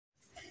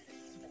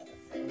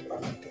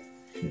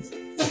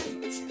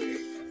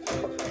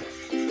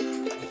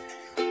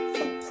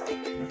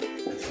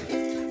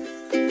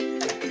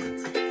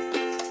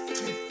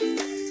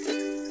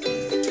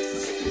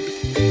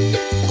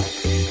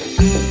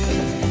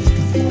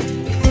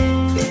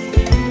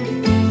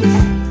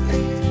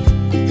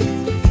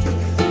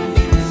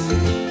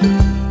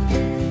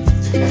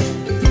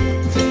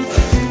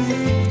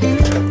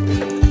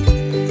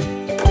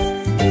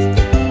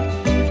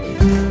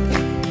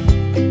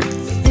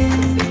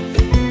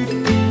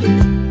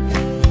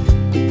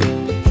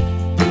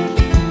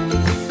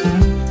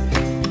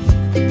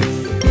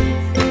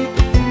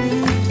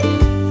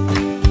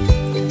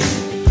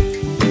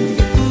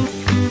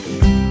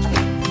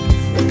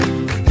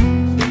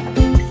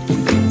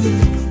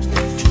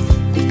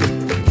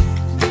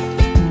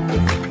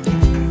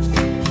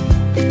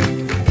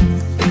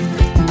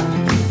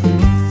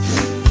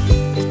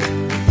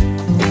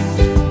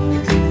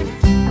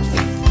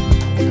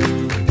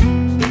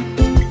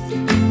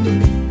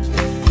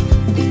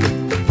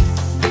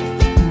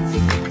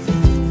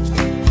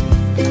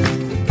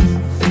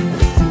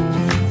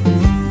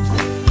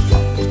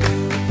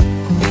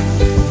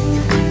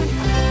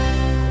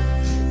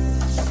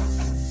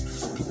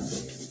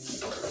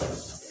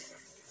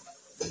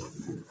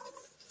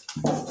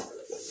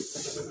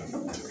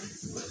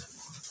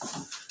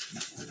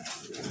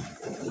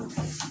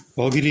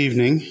Well, good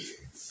evening.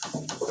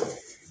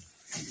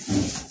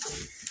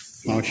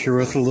 Out here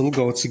with the little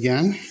goats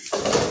again.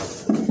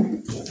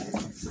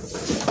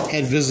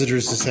 Had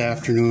visitors this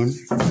afternoon.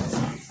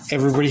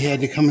 Everybody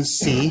had to come and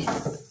see.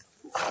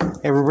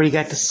 Everybody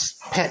got to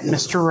pet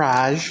Mr.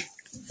 Raj.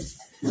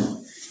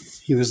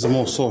 He was the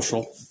most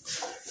social.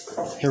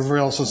 Everybody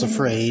else was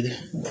afraid.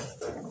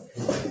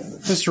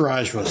 Mr.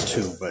 Raj was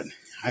too, but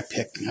I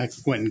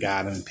went and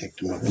got him and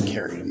picked him up and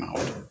carried him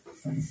out.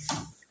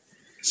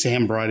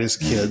 Sam brought his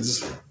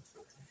kids,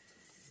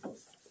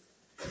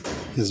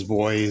 his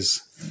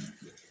boys,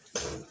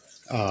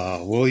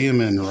 William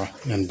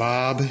and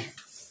Bob,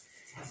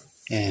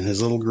 and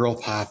his little girl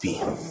Poppy.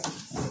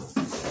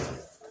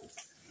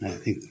 I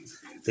think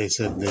they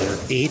said they're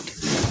 8,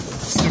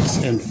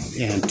 6,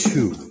 and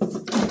 2.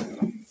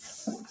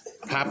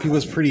 Poppy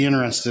was pretty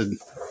interested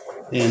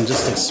in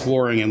just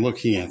exploring and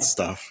looking at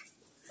stuff.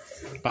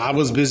 Bob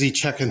was busy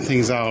checking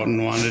things out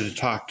and wanted to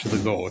talk to the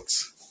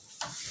goats.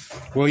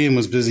 William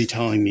was busy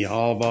telling me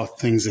all about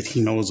things that he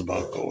knows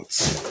about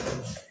goats.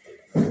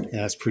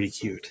 Yeah, it's pretty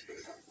cute.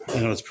 I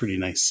know it's pretty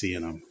nice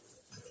seeing them.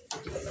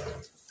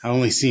 I've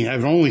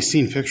only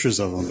seen pictures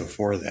of them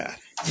before that.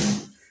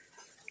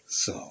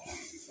 So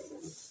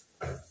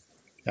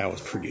that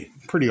was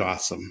pretty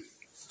awesome.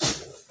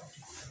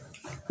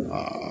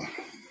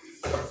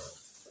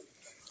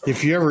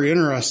 If you're ever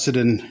interested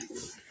in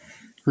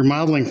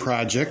remodeling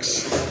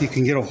projects, you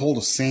can get a hold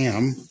of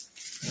Sam.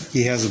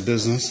 He has a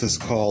business that's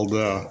called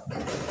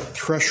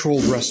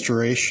Threshold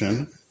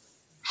Restoration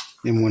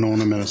in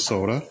Winona,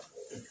 Minnesota.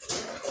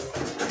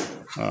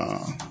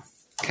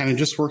 Kind of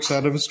just works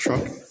out of his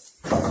truck,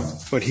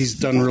 but he's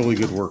done really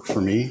good work for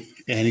me,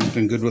 and he's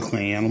been good with my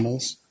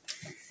animals.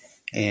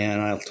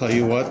 And I'll tell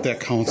you what, that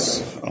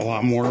counts a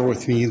lot more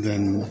with me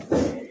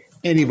than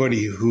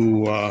anybody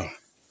who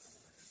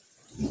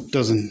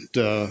doesn't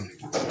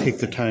take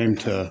the time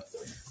to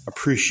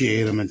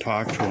appreciate them and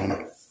talk to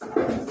them.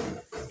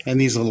 And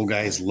these little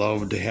guys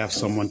love to have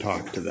someone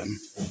talk to them.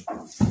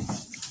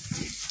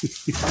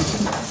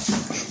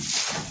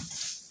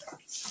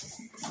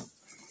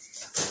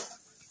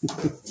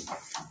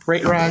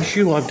 Right, Raj?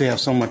 You love to have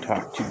someone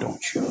talk to you,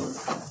 don't you?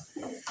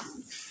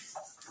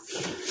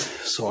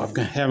 So I'm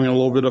having a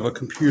little bit of a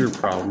computer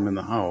problem in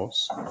the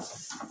house.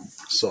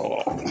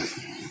 So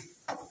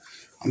I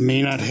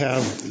may not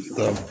have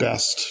the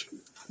best...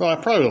 Well, I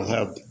probably will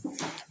have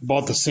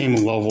about the same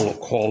level of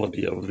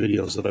quality of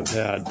videos that I've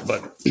had,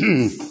 but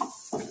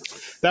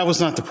that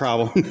was not the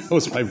problem. That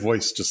was my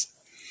voice just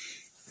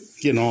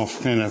getting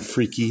off kind of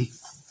freaky.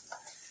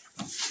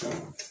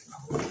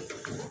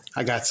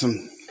 I got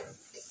some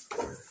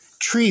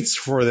treats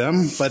for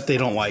them, but they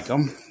don't like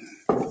them.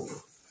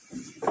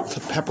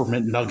 The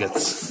peppermint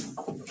nuggets.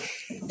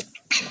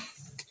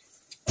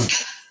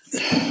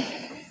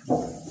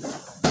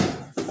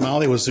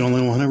 Molly was the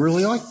only one who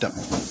really liked them.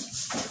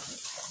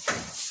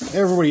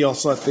 Everybody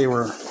else thought they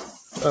were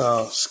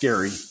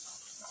scary.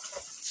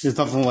 There's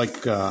nothing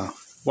like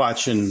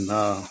watching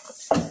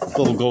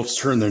little goats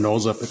turn their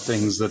nose up at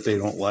things that they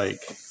don't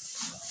like.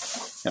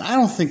 And I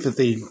don't think that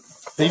they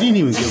didn't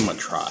even give them a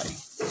try.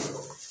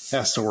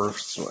 That's the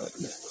worst of it.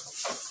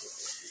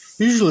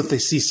 Usually if they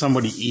see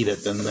somebody eat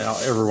it, then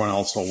everyone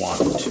else will want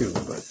it too,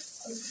 but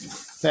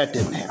that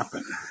didn't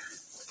happen.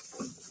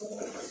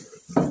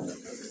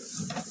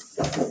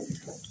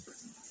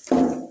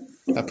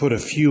 I put a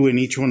few in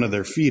each one of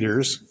their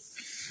feeders,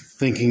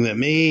 thinking that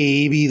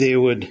maybe they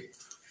would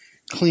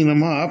clean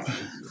them up,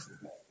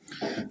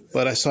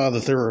 but I saw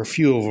that there were a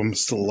few of them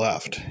still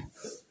left.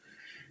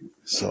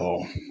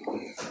 So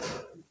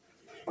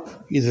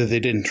either they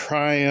didn't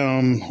try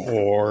them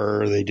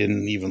or they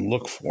didn't even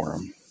look for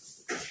them.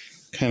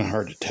 Kind of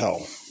hard to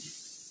tell.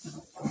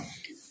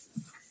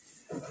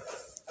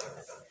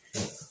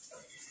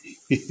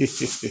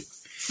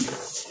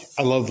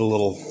 I love the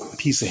little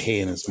piece of hay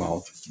in his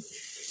mouth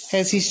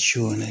as he's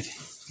chewing it.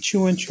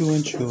 Chewing.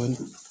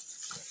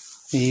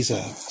 He's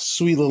a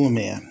sweet little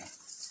man.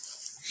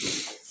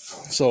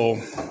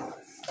 So,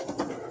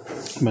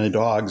 my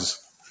dogs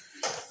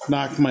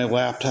knocked my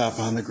laptop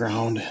on the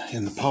ground,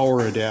 and the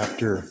power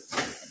adapter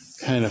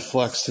kind of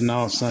flexed, and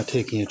now it's not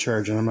taking a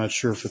charge. And I'm not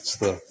sure if it's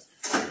the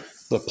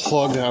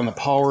plug on the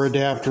power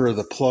adapter or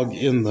the plug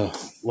in the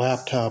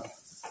laptop.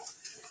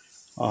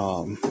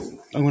 I'm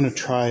going to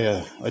try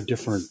a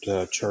different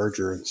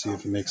charger and see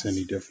if it makes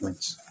any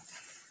difference.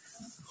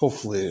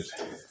 Hopefully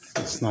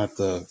it's not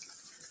the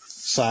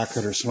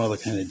socket or some other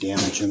kind of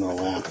damage in the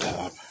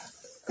laptop.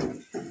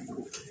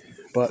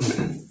 But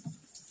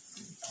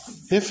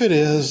if it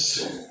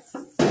is,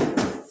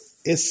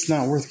 it's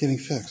not worth getting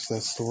fixed.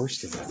 That's the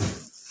worst of it.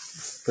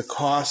 The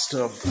cost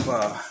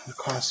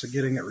of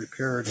getting it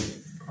repaired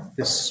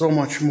is so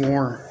much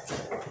more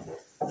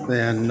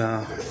than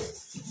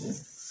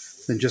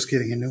just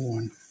getting a new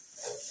one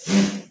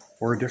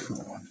or a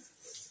different one.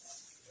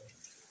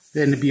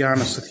 And to be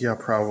honest with you, I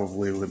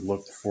probably would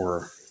look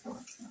for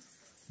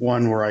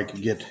one where I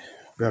could get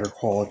better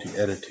quality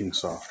editing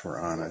software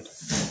on it.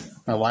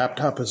 My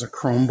laptop is a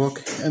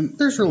Chromebook, and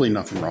there's really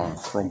nothing wrong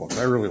with Chromebook.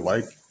 I really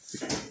like it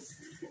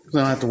because I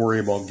don't have to worry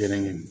about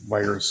getting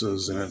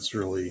viruses, and it's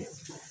really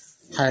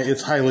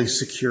highly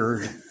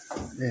secured,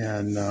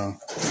 and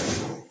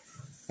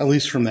at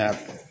least from that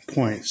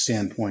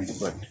standpoint.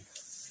 But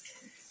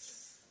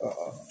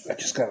I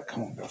just got to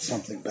come up with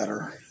something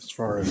better as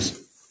far as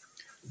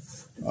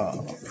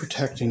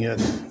protecting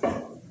it.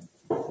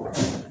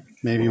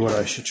 Maybe what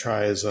I should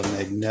try is a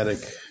magnetic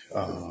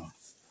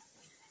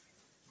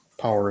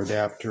power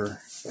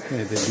adapter.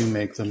 They do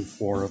make them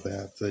for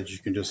that you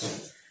can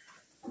just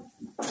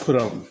put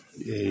up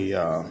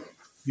a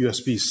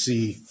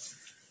USB-C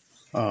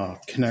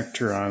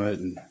connector on it,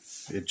 and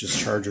it just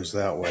charges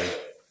that way.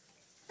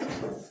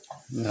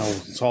 Now,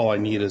 it's all I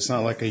need. It's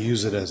not like I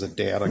use it as a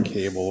data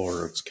cable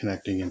or it's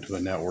connecting into a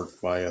network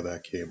via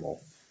that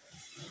cable.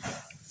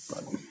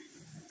 But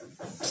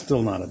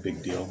still not a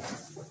big deal.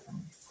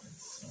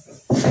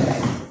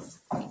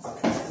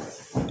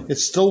 It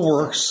still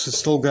works. It's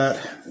still got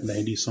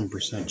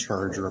 90-some%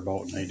 charge, or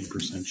about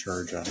 90%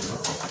 charge on it.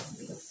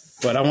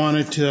 But I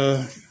wanted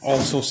to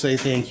also say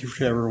thank you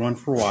to everyone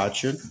for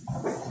watching.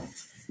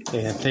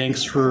 And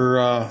thanks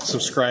for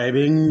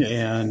subscribing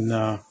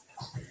and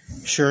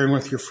sharing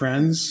with your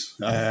friends.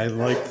 If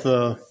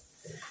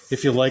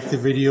you like the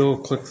video,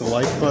 click the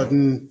like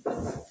button.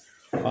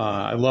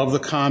 I love the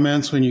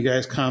comments. When you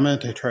guys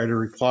comment, I try to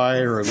reply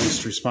or at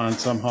least respond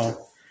somehow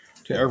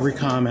to every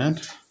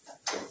comment.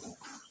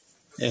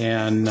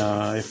 And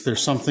if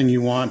there's something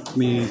you want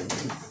me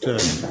to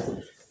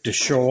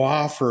show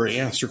off or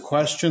answer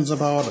questions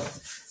about,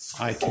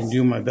 I can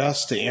do my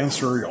best to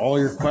answer all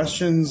your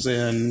questions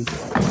and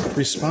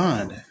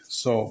respond.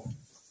 So,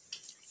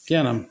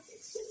 again, I'm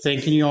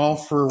thanking you all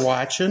for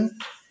watching,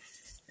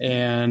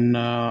 and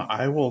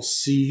I will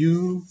see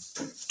you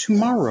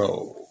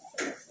tomorrow.